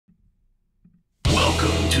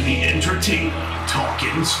to the entertaining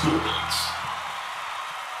Talkin' Sports.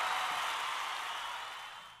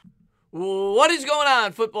 What is going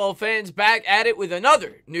on, football fans? Back at it with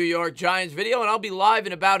another New York Giants video, and I'll be live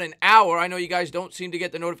in about an hour. I know you guys don't seem to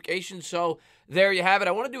get the notifications, so there you have it.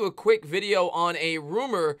 I want to do a quick video on a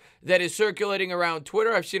rumor that is circulating around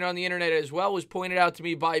Twitter. I've seen it on the internet as well. It was pointed out to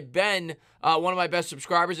me by Ben, one of my best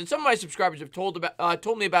subscribers, and some of my subscribers have told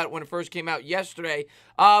me about it when it first came out yesterday,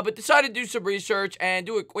 but decided to do some research and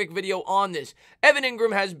do a quick video on this. Evan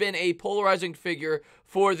Engram has been a polarizing figure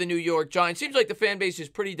for the New York Giants. Seems like the fan base is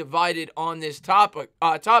pretty divided on this topic.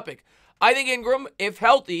 I think Engram, if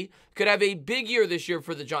healthy, could have a big year this year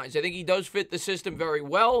for the Giants. I think he does fit the system very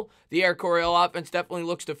well. The Air Coryell offense definitely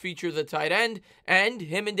looks to feature the tight end, and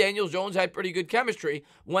him and Daniel Jones had pretty good chemistry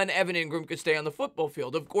when Evan Engram could stay on the football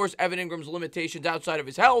field. Of course, Evan Engram's limitations outside of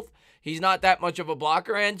his health, he's not that much of a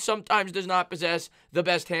blocker and sometimes does not possess the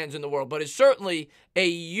best hands in the world, but is certainly a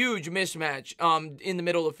huge mismatch in the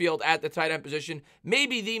middle of the field at the tight end position.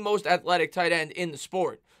 Maybe the most athletic tight end in the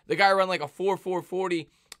sport. The guy ran like a 4.40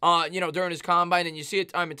 during his combine, and you see it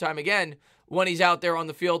time and time again when he's out there on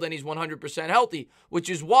the field and he's 100% healthy, which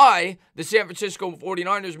is why the San Francisco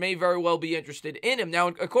 49ers may very well be interested in him. Now,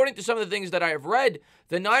 according to some of the things that I have read,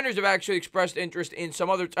 the Niners have actually expressed interest in some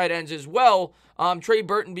other tight ends as well, Trey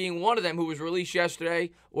Burton being one of them, who was released yesterday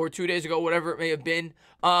or 2 days ago, whatever it may have been,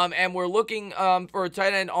 and we're looking for a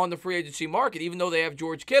tight end on the free agency market. Even though they have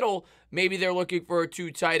George Kittle, maybe they're looking for a two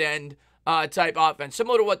tight end type offense,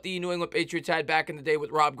 similar to what the New England Patriots had back in the day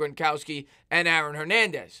with Rob Gronkowski and Aaron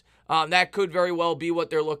Hernandez. That could very well be what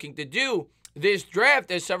they're looking to do. This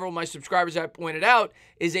draft, as several of my subscribers have pointed out,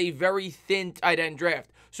 is a very thin tight end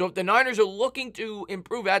draft. So if the Niners are looking to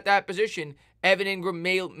improve at that position, Evan Engram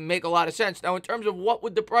may make a lot of sense. Now, in terms of what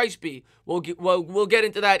would the price be, we'll get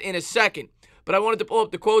into that in a second. But I wanted to pull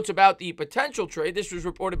up the quotes about the potential trade. This was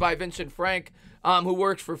reported by Vincent Frank, who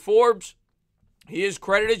works for Forbes. He is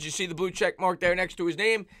credited. You see the blue check mark there next to his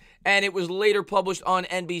name. And it was later published on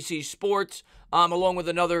NBC Sports, along with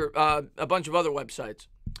a bunch of other websites.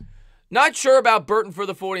 Not sure about Burton for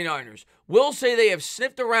the 49ers. Will say they have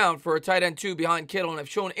sniffed around for a tight end 2 behind Kittle and have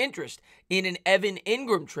shown interest in an Evan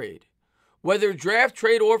Engram trade. Whether draft,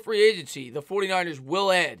 trade, or free agency, the 49ers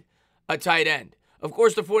will add a tight end. Of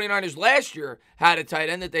course, the 49ers last year had a tight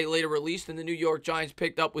end that they later released, and the New York Giants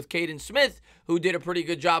picked up with Caden Smith, who did a pretty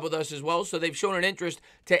good job with us as well. So they've shown an interest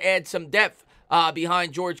to add some depth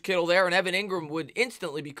behind George Kittle there, and Evan Engram would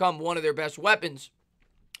instantly become one of their best weapons.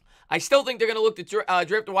 I still think they're going to look to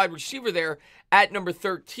draft a wide receiver there at number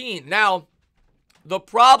 13. Now, the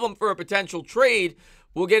problem for a potential trade,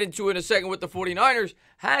 we'll get into in a second with the 49ers,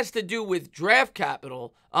 has to do with draft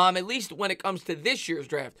capital, at least when it comes to this year's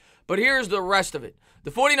draft. But here's the rest of it.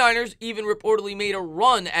 The 49ers even reportedly made a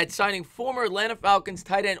run at signing former Atlanta Falcons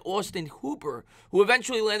tight end Austin Hooper, who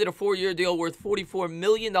eventually landed a 4-year deal worth $44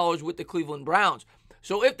 million with the Cleveland Browns.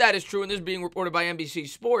 So if that is true, and this is being reported by NBC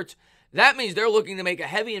Sports, that means they're looking to make a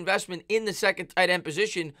heavy investment in the second tight end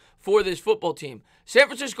position for this football team. San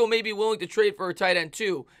Francisco may be willing to trade for a tight end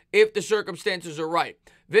too, if the circumstances are right.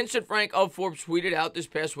 Vincent Frank of Forbes tweeted out this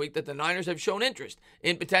past week that the Niners have shown interest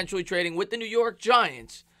in potentially trading with the New York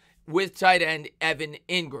Giants with tight end Evan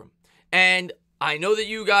Engram. And I know that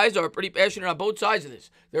you guys are pretty passionate on both sides of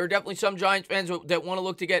this. There are definitely some Giants fans that want to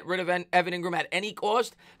look to get rid of Evan Engram at any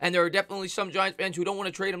cost, and there are definitely some Giants fans who don't want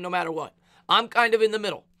to trade him no matter what. I'm kind of in the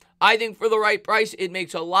middle. I think for the right price, it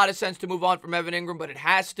makes a lot of sense to move on from Evan Engram, but it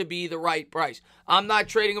has to be the right price. I'm not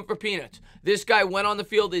trading him for peanuts. This guy, when on the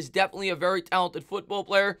field, is definitely a very talented football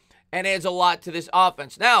player and adds a lot to this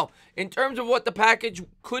offense. Now, in terms of what the package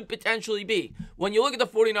could potentially be, when you look at the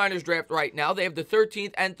 49ers draft right now, they have the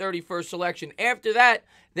 13th and 31st selection. After that,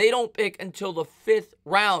 they don't pick until the 5th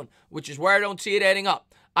round, which is where I don't see it adding up.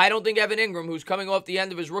 I don't think Evan Engram, who's coming off the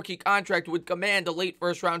end of his rookie contract, would command a late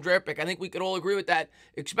first-round draft pick. I think we could all agree with that,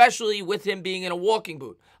 especially with him being in a walking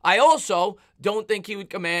boot. I also don't think he would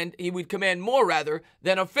command more, rather,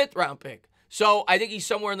 than a 5th-round pick. So I think he's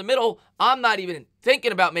somewhere in the middle. I'm not even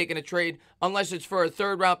thinking about making a trade unless it's for a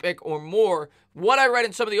 3rd-round pick or more. What I read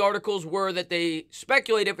in some of the articles were that they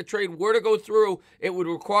speculate if a trade were to go through, it would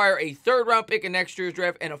require a 3rd-round pick in next year's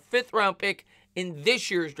draft and a 5th-round pick in this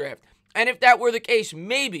year's draft. And if that were the case,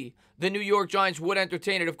 maybe the New York Giants would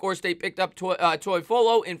entertain it. Of course, they picked up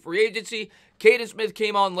Toifolo in free agency. Caden Smith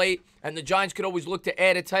came on late, and the Giants could always look to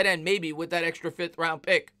add a tight end, maybe with that extra 5th-round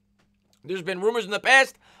pick. There's been rumors in the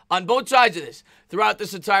past on both sides of this throughout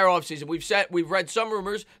this entire offseason. We've read some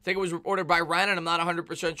rumors. I think it was reported by Ryan, I'm not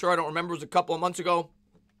 100% sure. I don't remember. It was a couple of months ago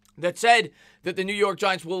that said that the New York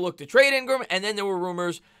Giants will look to trade Engram, and then there were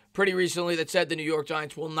rumors pretty recently that said the New York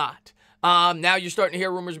Giants will not. Now you're starting to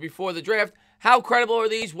hear rumors before the draft. How credible are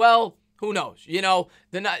these? Well, who knows? You know,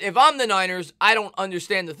 if I'm the Niners, I don't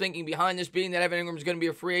understand the thinking behind this, being that Evan Engram is going to be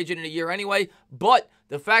a free agent in a year anyway. But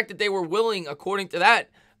the fact that they were willing, according to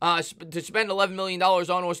that, to spend $11 million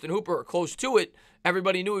on Austin Hooper, or close to it,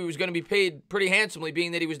 everybody knew he was going to be paid pretty handsomely,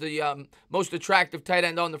 being that he was the most attractive tight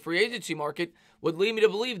end on the free agency market, would lead me to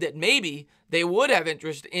believe that maybe they would have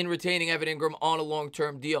interest in retaining Evan Engram on a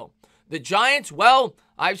long-term deal. The Giants, well,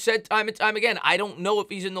 I've said time and time again, I don't know if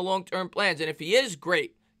he's in the long-term plans. And if he is,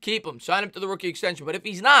 great. Keep him. Sign him to the rookie extension. But if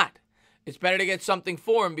he's not, it's better to get something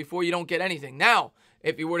for him before you don't get anything. Now,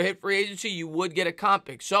 if he were to hit free agency, you would get a comp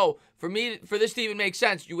pick. So, for this to even make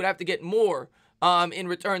sense, you would have to get more in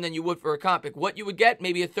return than you would for a comp pick. What you would get,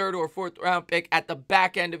 maybe a third or fourth round pick at the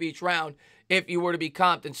back end of each round if you were to be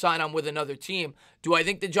comped and sign on with another team. Do I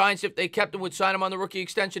think the Giants, if they kept him, would sign him on the rookie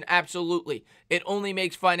extension? Absolutely. It only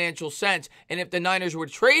makes financial sense. And if the Niners were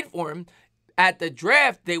to trade for him at the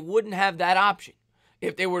draft, they wouldn't have that option.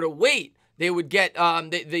 If they were to wait, they would get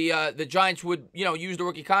the Giants would use the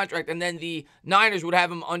rookie contract, and then the Niners would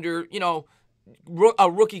have him under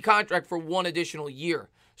a rookie contract for one additional year.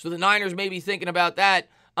 So the Niners may be thinking about that.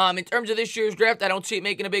 In terms of this year's draft, I don't see it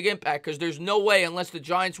making a big impact because there's no way, unless the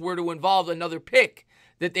Giants were to involve another pick,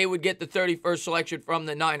 that they would get the 31st selection from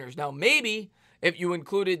the Niners. Now, maybe if you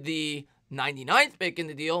included the 99th pick in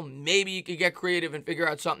the deal, maybe you could get creative and figure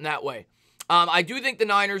out something that way. I do think the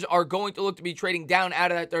Niners are going to look to be trading down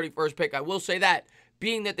out of that 31st pick. I will say that,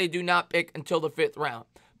 being that they do not pick until the 5th round.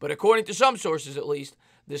 But according to some sources, at least,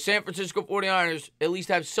 the San Francisco 49ers at least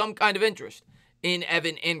have some kind of interest in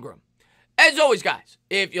Evan Engram. As always, guys,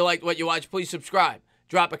 if you liked what you watched, please subscribe,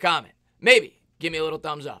 drop a comment, maybe give me a little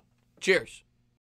thumbs up. Cheers.